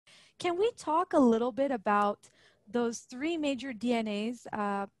can we talk a little bit about those three major DNAs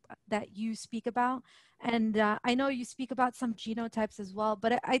that you speak about? And I know you speak about some genotypes as well,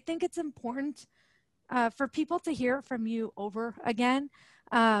 but I think it's important for people to hear from you over again,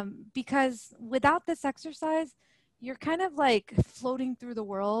 because without this exercise, you're kind of like floating through the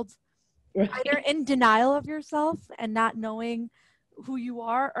world, either Right. in denial of yourself and not knowing who you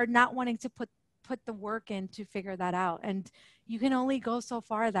are, or not wanting to put the work in to figure that out. And you can only go so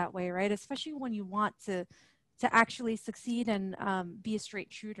far that way, right? Especially when you want to actually succeed and be a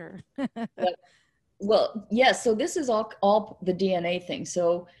straight shooter. Yep. Well, yes. So this is all the DNA thing.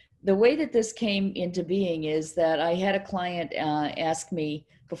 So the way that this came into being is that I had a client ask me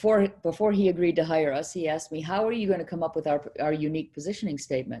before he agreed to hire us. He asked me, "How are you going to come up with our unique positioning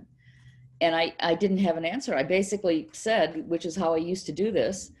statement?" And I didn't have an answer. I basically said, which is how I used to do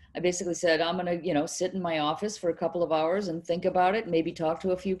this. I basically said, I'm going to, sit in my office for a couple of hours and think about it, maybe talk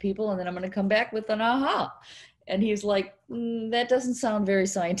to a few people, and then I'm going to come back with an aha. And he's like, that doesn't sound very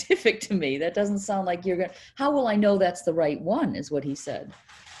scientific to me. That doesn't sound like you're going to, how will I know that's the right one, is what he said.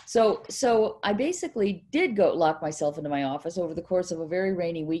 So I basically did go lock myself into my office over the course of a very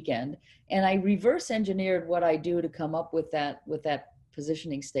rainy weekend. And I reverse engineered what I do to come up with that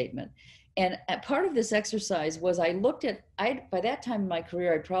positioning statement. And part of this exercise was I looked at, by that time in my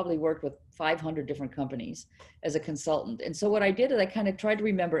career, I'd probably worked with 500 different companies as a consultant. And so what I did is I kind of tried to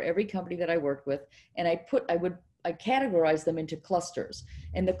remember every company that I worked with, and I categorized them into clusters.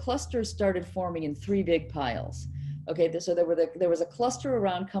 And the clusters started forming in three big piles. Okay, so there was a cluster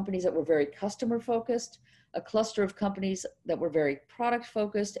around companies that were very customer focused, a cluster of companies that were very product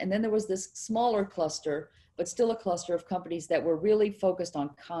focused, and then there was this smaller cluster, but still a cluster of companies that were really focused on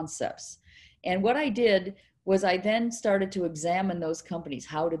concepts. And what I did was I then started to examine those companies.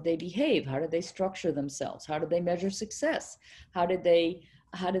 How did they behave? How did they structure themselves? How did they measure success? How did they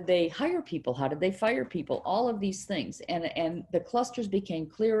hire people? How did they fire people? All of these things. And the clusters became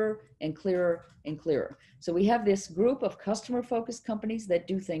clearer and clearer and clearer. So we have this group of customer focused companies that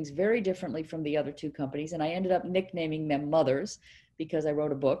do things very differently from the other two companies. And I ended up nicknaming them mothers because I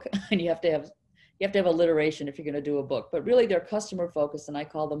wrote a book, and you have to have alliteration if you're going to do a book, but really they're customer focused, and I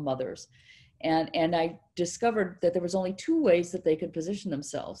call them mothers. And I discovered that there was only two ways that they could position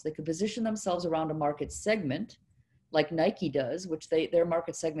themselves. They could position themselves around a market segment, like Nike does, which their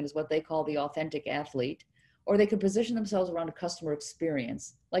market segment is what they call the authentic athlete, or they could position themselves around a customer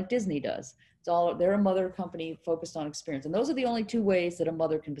experience, like Disney does. They're a mother company focused on experience, and those are the only two ways that a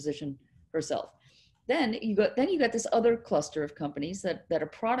mother can position herself. Then you got this other cluster of companies that are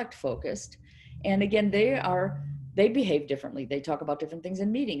product focused, and again they behave differently. They talk about different things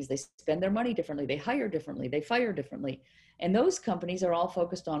in meetings. They spend their money differently. They hire differently. They fire differently. And those companies are all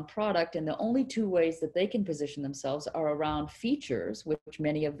focused on product. And the only two ways that they can position themselves are around features, which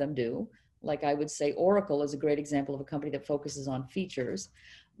many of them do. Like I would say Oracle is a great example of a company that focuses on features.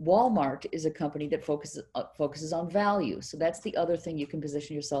 Walmart is a company that focuses on value. So that's the other thing you can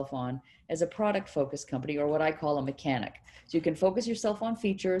position yourself on as a product focused company, or what I call a mechanic. So you can focus yourself on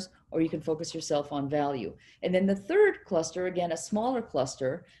features, or you can focus yourself on value. And then the third cluster, again, a smaller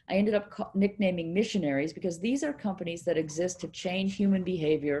cluster, I ended up nicknaming missionaries, because these are companies that exist to change human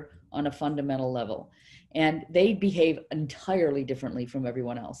behavior on a fundamental level. And they behave entirely differently from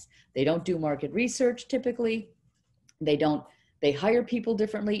everyone else. They don't do market research typically. They hire people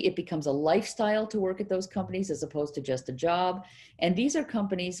differently. It becomes a lifestyle to work at those companies as opposed to just a job. And these are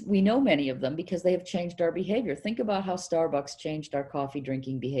companies, we know many of them because they have changed our behavior. Think about how Starbucks changed our coffee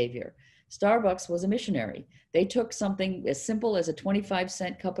drinking behavior. Starbucks was a missionary. They took something as simple as a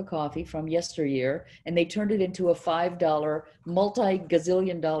 25-cent cup of coffee from yesteryear, and they turned it into a $5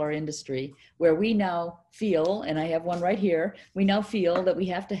 multi-gazillion dollar industry where we now feel, and I have one right here, we now feel that we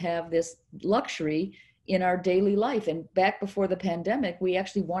have to have this luxury in our daily life. And back before the pandemic, we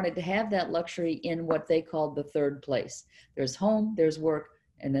actually wanted to have that luxury in what they called the third place. There's home, there's work,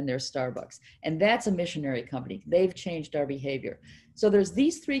 and then there's Starbucks. And that's a missionary company. They've changed our behavior. So there's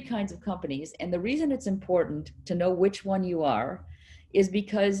these three kinds of companies. And the reason it's important to know which one you are is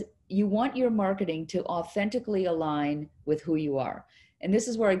because you want your marketing to authentically align with who you are. And this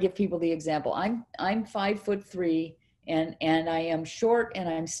is where I give people the example. I'm 5'3", and I am short and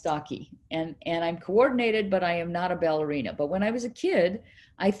I'm stocky and I'm coordinated, but I am not a ballerina. But when I was a kid,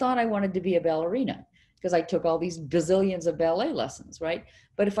 I thought I wanted to be a ballerina because I took all these bazillions of ballet lessons, right?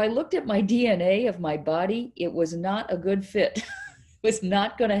 But if I looked at my DNA of my body, it was not a good fit. It was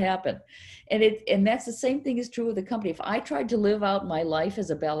not going to happen. And that's the same thing is true with the company. If I tried to live out my life as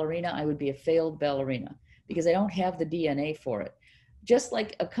a ballerina, I would be a failed ballerina because I don't have the DNA for it. Just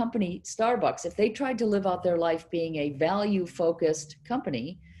like a company, Starbucks, if they tried to live out their life being a value-focused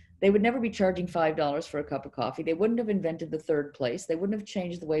company, they would never be charging $5 for a cup of coffee. They wouldn't have invented the third place. They wouldn't have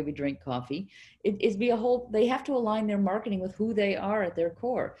changed the way we drink coffee. It'd be a whole, they have to align their marketing with who they are at their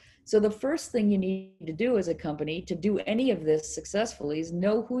core. So the first thing you need to do as a company to do any of this successfully is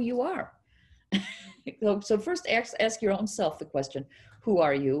know who you are. So first ask your own self the question, who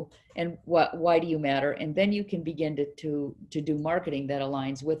are you and why do you matter? And then you can begin to do marketing that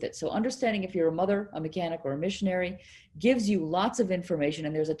aligns with it. So understanding if you're a mother, a mechanic, or a missionary gives you lots of information.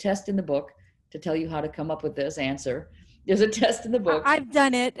 And there's a test in the book to tell you how to come up with this answer. There's a test in the book. I've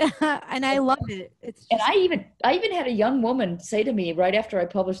done it and I love it. It's just... And I even had a young woman say to me right after I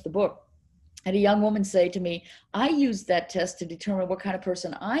published the book, had a young woman say to me, I used that test to determine what kind of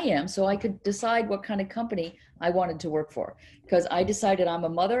person I am so I could decide what kind of company I wanted to work for. Because I decided I'm a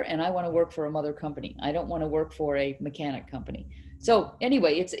mother and I want to work for a mother company. I don't want to work for a mechanic company. So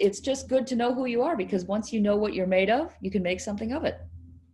anyway, it's just good to know who you are, because once you know what you're made of, you can make something of it.